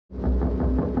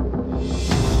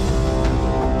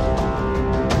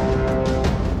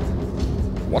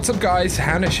What's up guys,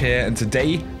 Houndish here, and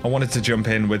today I wanted to jump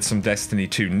in with some Destiny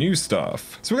 2 news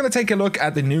stuff. So we're going to take a look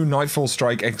at the new Nightfall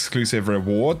Strike exclusive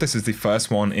reward. This is the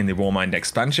first one in the Warmind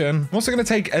expansion. I'm also going to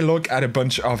take a look at a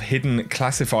bunch of hidden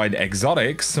classified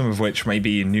exotics, some of which may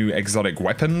be new exotic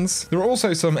weapons. There are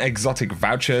also some exotic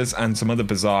vouchers and some other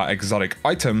bizarre exotic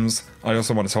items. I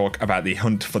also want to talk about the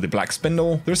hunt for the Black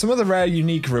Spindle. There are some other rare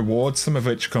unique rewards, some of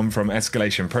which come from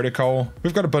Escalation Protocol.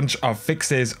 We've got a bunch of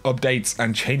fixes, updates,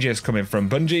 and changes coming from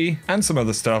Bungie, and some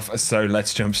other stuff, so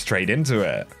let's jump straight into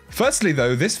it. Firstly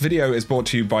though, this video is brought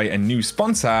to you by a new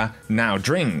sponsor, Now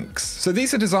Drinks. So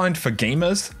these are designed for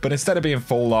gamers, but instead of being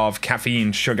full of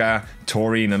caffeine, sugar,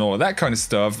 taurine and all of that kind of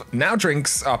stuff, Now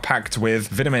Drinks are packed with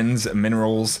vitamins,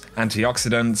 minerals,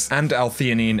 antioxidants, and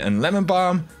L-theanine and lemon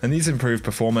balm, and these improve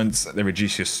performance, they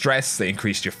reduce your stress, they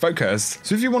increase your focus.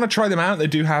 So if you want to try them out, they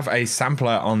do have a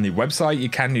sampler on the website. You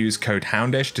can use code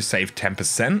Houndish to save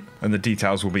 10%, and the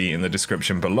details will be in the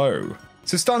description below.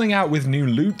 So starting out with new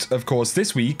loot, of course,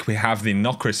 this week we have the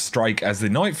NOKRIS strike as the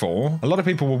Nightfall. A lot of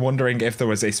people were wondering if there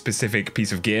was a specific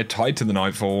piece of gear tied to the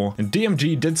Nightfall, and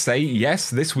DMG did say, yes,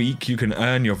 this week you can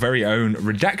earn your very own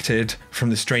Redacted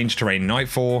from the Strange Terrain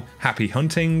Nightfall. Happy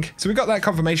hunting. So we got that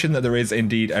confirmation that there is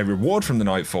indeed a reward from the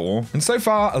Nightfall, and so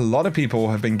far a lot of people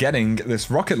have been getting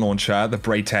this rocket launcher, the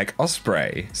Braytech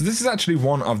Osprey. So this is actually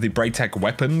one of the Braytech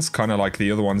weapons, kind of like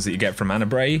the other ones that you get from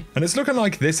Anabray, and it's looking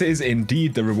like this is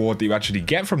indeed the reward that you actually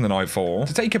get from the Nightfall.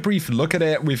 To take a brief look at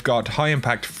it, we've got high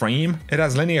impact frame, it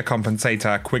has linear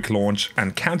compensator, quick launch,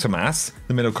 and countermass.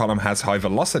 The middle column has high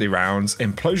velocity rounds,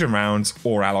 implosion rounds,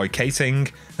 or alloy casing,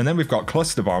 and then we've got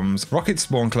cluster bombs, rocket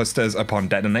spawn clusters upon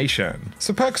detonation.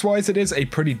 So perks wise, it is a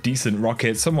pretty decent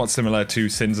rocket, somewhat similar to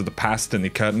Sins of the Past and the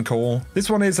Curtain Call. This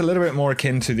one is a little bit more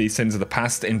akin to the Sins of the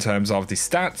Past in terms of the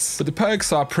stats, but the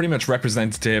perks are pretty much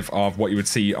representative of what you would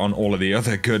see on all of the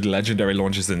other good legendary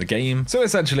launches in the game. So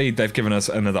essentially, they've given us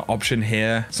another option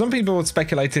here. Some people have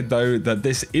speculated though that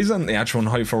this isn't the actual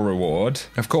Nightfall reward.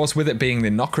 Of course, with it being the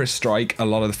NOKRIS strike, a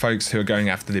lot of the folks who are going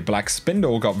after the Black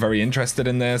Spindle got very interested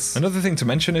in this. Another thing to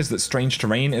mention is that Strange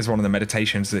Terrain is one of the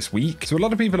meditations this week. So a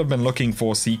lot of people have been looking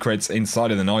for secrets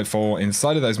inside of the Nightfall,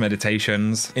 inside of those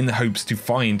meditations, in the hopes to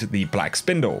find the Black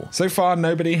Spindle. So far,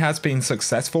 nobody has been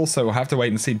successful, so we'll have to wait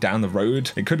and see down the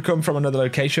road. It could come from another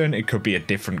location, it could be a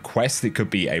different quest, it could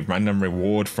be a random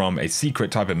reward from a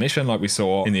secret type of mission like we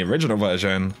saw in the original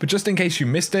version. But just in case you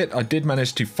missed it, I did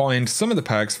manage to find some of the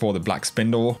perks for the Black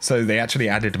Spindle. So they actually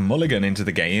added Mulligan into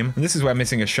the game, and this is where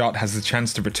missing a shot has the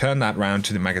chance to return that round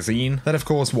to the magazine. That of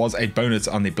course was a bonus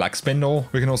on the Black Spindle.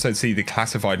 We can also see the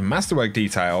classified masterwork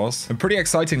details, and pretty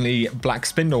excitingly, Black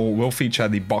Spindle will feature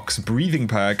the box breathing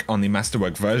perk on the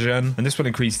masterwork version, and this will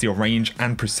increase your range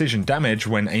and precision damage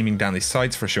when aiming down the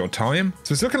sights for a short time.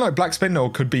 So it's looking like Black Spindle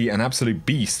could be an absolute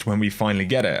beast when we finally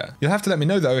get it. You'll have to let me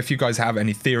know though if you guys have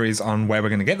any theories on where we're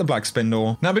going to get the Black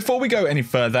Spindle. Now before we go any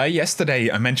further, yesterday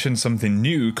I mentioned something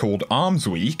new called Arms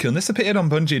Week, and this appeared on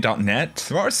Bungie.net.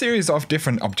 There are a series of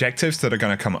different objectives that are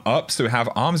going to come up. So we have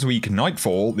Arms Week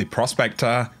Nightfall, the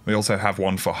Prospector, we also have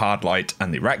one for Hardlight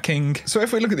and the Rat King. So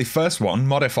if we look at the first one,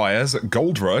 modifiers,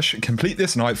 Gold Rush, complete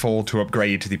this Nightfall to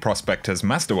upgrade the Prospector's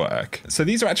Masterwork. So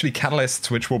these are actually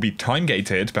catalysts which will be time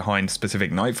gated behind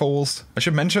specific Nightfalls. I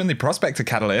should mention the Prospector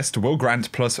catalyst will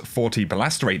grant plus 40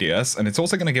 blast radius, and it's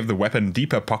also going to give the weapon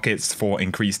deeper pockets for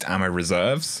increased ammo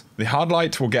reserves. The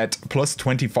Hardlight will get plus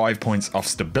 25 points of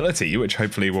stability, which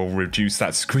hopefully will reduce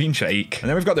that screen shake. And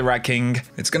then we've got the Rat King.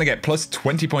 It's going to get plus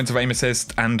 20 points of aim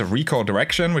assist and recoil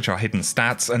direction, which are hidden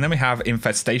stats. And then we have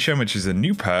Infestation, which is a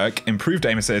new perk. Improved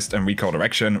aim assist and recoil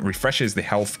direction refreshes the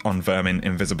health on vermin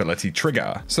invisibility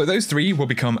trigger. So those three will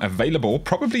become available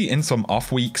probably in some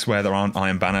off weeks where there aren't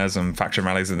iron banners and faction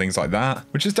rallies and things like that,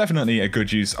 which is definitely a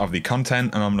good use of the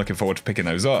content, and I'm looking forward to picking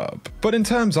those up. But in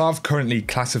terms of currently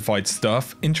classified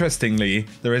stuff, interestingly,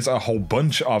 there is a whole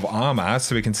bunch of armor,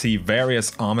 so we can see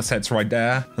various armor sets right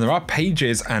there, and there are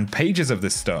pages and pages of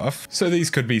this stuff. So these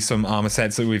could be some armor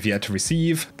sets that we've yet to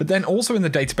receive, but then also in the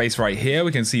database right here,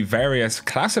 we can see various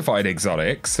classified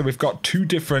exotics. So we've got two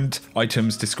different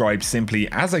items described simply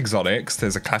as exotics.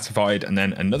 There's a classified and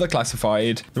then another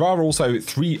classified. There are also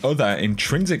three other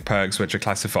intrinsic perks which are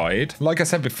classified. Like I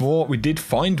said before, we did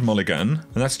find Mulligan, and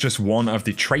that's just one of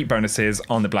the trait bonuses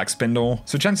on the Black Spindle.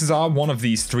 So chances are one of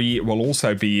these three 3 will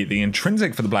also be the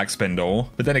intrinsic for the Black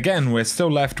Spindle, but then again, we're still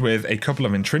left with a couple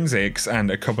of intrinsics and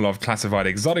a couple of classified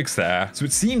exotics there, so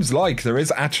it seems like there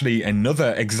is actually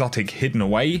another exotic hidden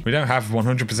away. We don't have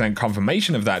 100%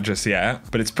 confirmation of that just yet,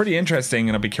 but it's pretty interesting,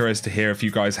 and I'll be curious to hear if you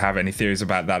guys have any theories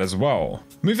about that as well.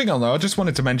 Moving on though, I just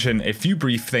wanted to mention a few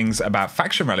brief things about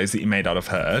faction rallies that you may not have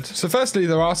heard. So firstly,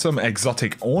 there are some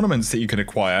exotic ornaments that you can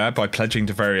acquire by pledging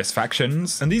to various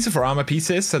factions, and these are for armor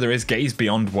pieces. So there is Gaze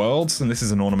Beyond Worlds, and this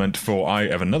is an ornament for Eye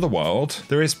of Another World.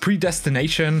 There is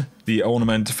Predestination, the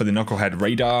ornament for the Knucklehead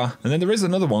Radar, and then there is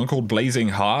another one called Blazing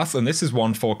Hearth, and this is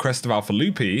one for Crest of Alpha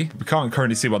Lupi. We can't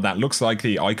currently see what that looks like,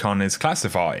 the icon is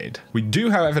classified. We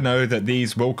do however know that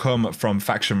these will come from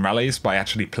faction rallies by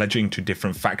actually pledging to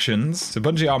different factions, so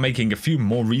Bungie are making a few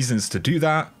more reasons to do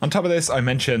that. On top of this, I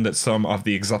mentioned that some of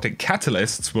the exotic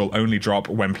catalysts will only drop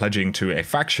when pledging to a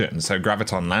faction, so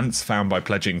Graviton Lance found by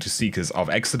pledging to Seekers of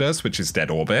Exodus, which is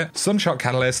Dead Orbit, Sunshot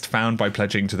Catalyst found by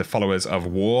pledging to the Followers of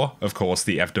War, of course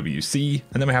the FWC,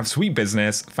 and then we have Sweet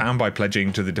Business found by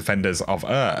pledging to the Defenders of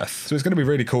Earth. So it's going to be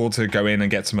really cool to go in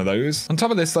and get some of those. On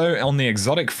top of this though, on the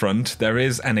exotic front, there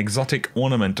is an exotic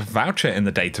ornament voucher in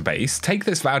the database. Take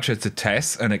this voucher to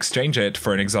Tess and exchange it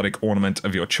for an exotic ornament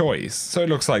of your choice. So it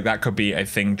looks like that could be a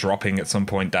thing dropping at some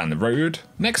point down the road.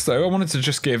 Next though, I wanted to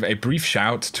just give a brief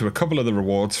shout to a couple of the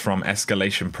rewards from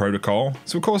Escalation Protocol.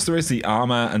 So of course there is the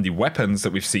armor and the weapons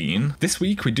that we've seen. This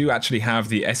week we do actually have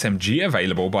the SMG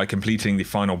available by completing the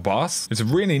final boss. It's a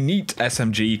really neat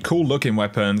SMG, cool looking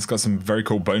weapon. It's got some very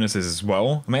cool bonuses as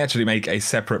well. I may actually make a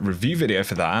separate review video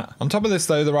for that. On top of this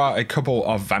though, there are a couple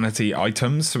of vanity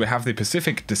items. So we have the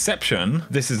Pacific Deception.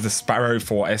 This is the Sparrow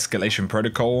for Escalation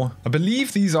Protocol. I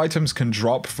believe these items can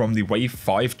drop from the Wave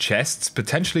 5 chests,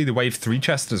 potentially the Wave 3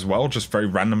 chest as well, just very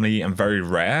randomly and very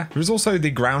rare. There's also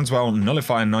the Groundswell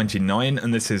Nullifier 99,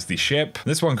 and this is the ship.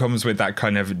 This one comes with that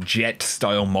kind of jet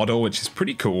style model, which is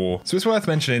pretty cool. So it's worth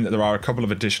mentioning that there are a couple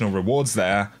of additional rewards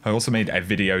there. I also made a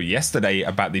video yesterday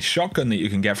about the shotgun that you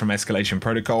can get from Escalation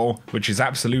Protocol, which is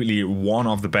absolutely one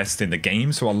of the best in the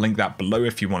game, so I'll link that below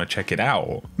if you want to check it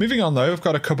out. Moving on though, I've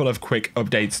got a couple of quick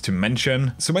updates to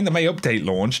mention. So when the May update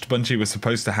launched, Bungie was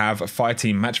supposed to have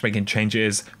fireteam matchmaking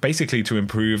changes, basically to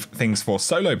improve things for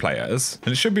solo players,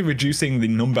 and it should be reducing the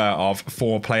number of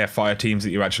 4-player fire teams that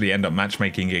you actually end up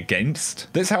matchmaking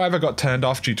against. This however got turned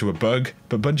off due to a bug,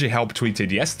 but Bungie Help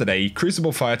tweeted yesterday,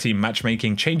 Crucible fireteam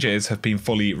matchmaking changes have been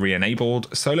fully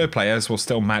re-enabled. Solo players will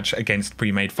still match against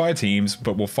pre-made fire teams,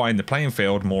 but will find the playing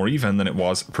field more even than it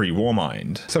was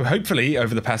pre-Warmind. So hopefully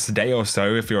over the past day or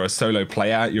so, if you're a solo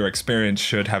player, your experience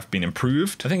should have been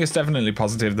improved. I think it's definitely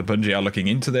positive that Bungie are looking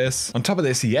into this. On top of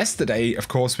this, yesterday, of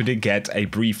course, we did get a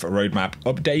brief roadmap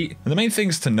update. And the main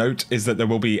things to note is that there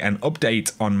will be an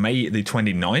update on May the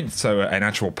 29th, so an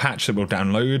actual patch that will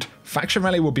download. Faction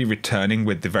Rally will be returning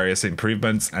with the various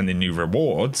improvements and the new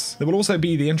rewards. There will also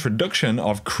be the introduction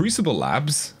of Crucible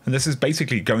Labs, and this is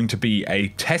basically going to be a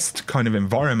test kind of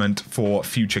environment for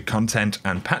future content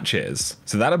and patches.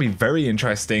 So that'll be very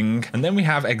interesting. And then we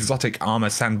have exotic armor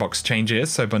sandbox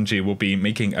changes, so Bungie will be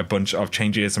making a bunch of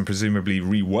changes and presumably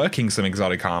reworking some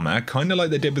exotic armor, kind of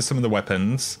like they did with some of the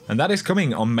weapons. And that is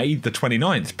coming on May the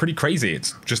 29th. Pretty crazy.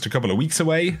 It's just a couple of weeks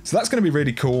away. So that's going to be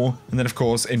really cool. And then of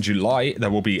course in July, there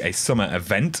will be a summer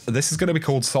event. This is going to be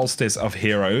called Solstice of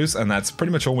Heroes, and that's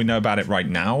pretty much all we know about it right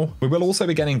now. We will also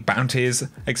be getting bounties,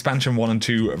 expansion 1 and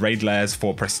 2 raid layers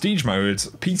for prestige modes,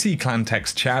 PC clan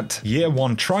text chat, year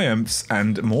 1 triumphs,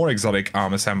 and more exotic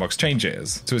armor sandbox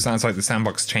changes. So it sounds like the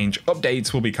sandbox change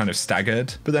updates will be kind of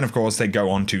staggered, but then of course they go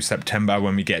on to September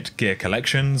when we get gear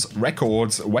collections,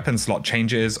 records, weapon slot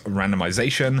changes,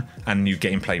 randomization, and new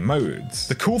gameplay modes.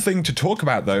 The cool thing to talk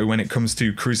about though when it comes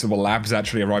to Crucible Labs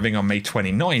actually arriving on May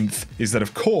 29th is that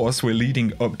of course we're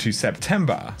leading up to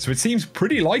September, so it seems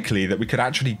pretty likely that we could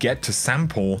actually get to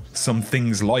sample some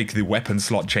things like the weapon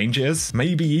slot changes,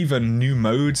 maybe even new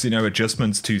modes, you know,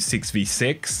 adjustments to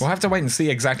 6v6. We'll have to wait and see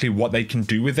exactly what they can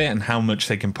do with it and how much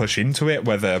they can push into it,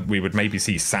 whether we would maybe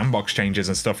see sandbox changes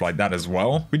and stuff like that as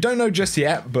well. We don't know just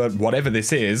yet, but whatever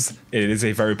this is, it is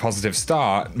a very positive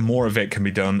start. More of it can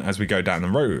be done as we go down the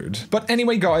road. But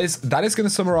anyway guys, that is going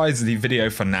to summarize the video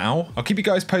for now. I'll keep you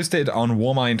guys posted on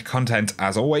Warmind content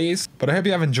as always, but I hope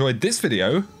you have enjoyed this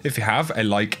video. If you have, a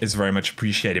like is very much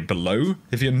appreciated below.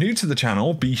 If you're new to the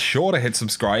channel, be sure to hit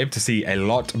subscribe to see a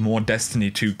lot more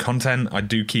Destiny 2 content. I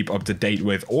do keep up to date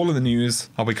with all of the news.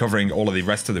 I'll be covering all of the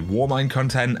rest of the Warmind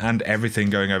content and everything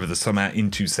going over the summer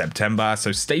into September,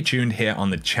 so stay tuned here on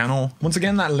the channel. Once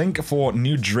again, that link for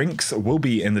new drinks will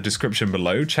be in the description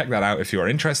below. Check that out if you're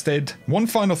interested. One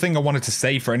final thing I wanted to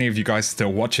say for any of you guys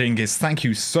still watching is thank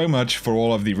you so much for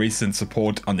all of the recent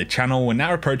support on the channel. We're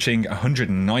now approaching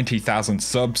 190,000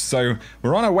 subs, so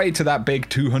we're on our way to that big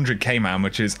 200k, man,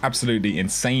 which is absolutely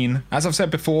insane. As I've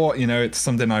said before, you know, it's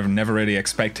something I've never really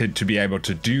expected to be able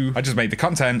to do. I just made the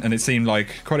content and it seemed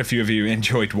like quite a few of you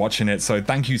enjoyed watching it, so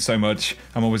thank you so much.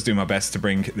 I'm always doing my best to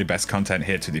bring the best content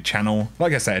here to the channel.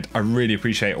 Like I said, I really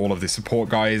appreciate all of the support,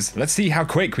 guys. Let's see how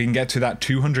quick we can get to that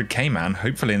 200k, man,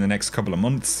 hopefully in the next couple of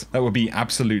months. That would be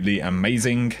absolutely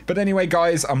amazing. But anyway,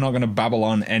 guys, I'm not going to babble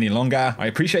on any longer. I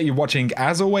appreciate you watching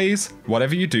as always.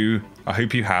 Whatever you do, I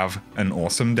hope you have an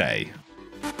awesome day.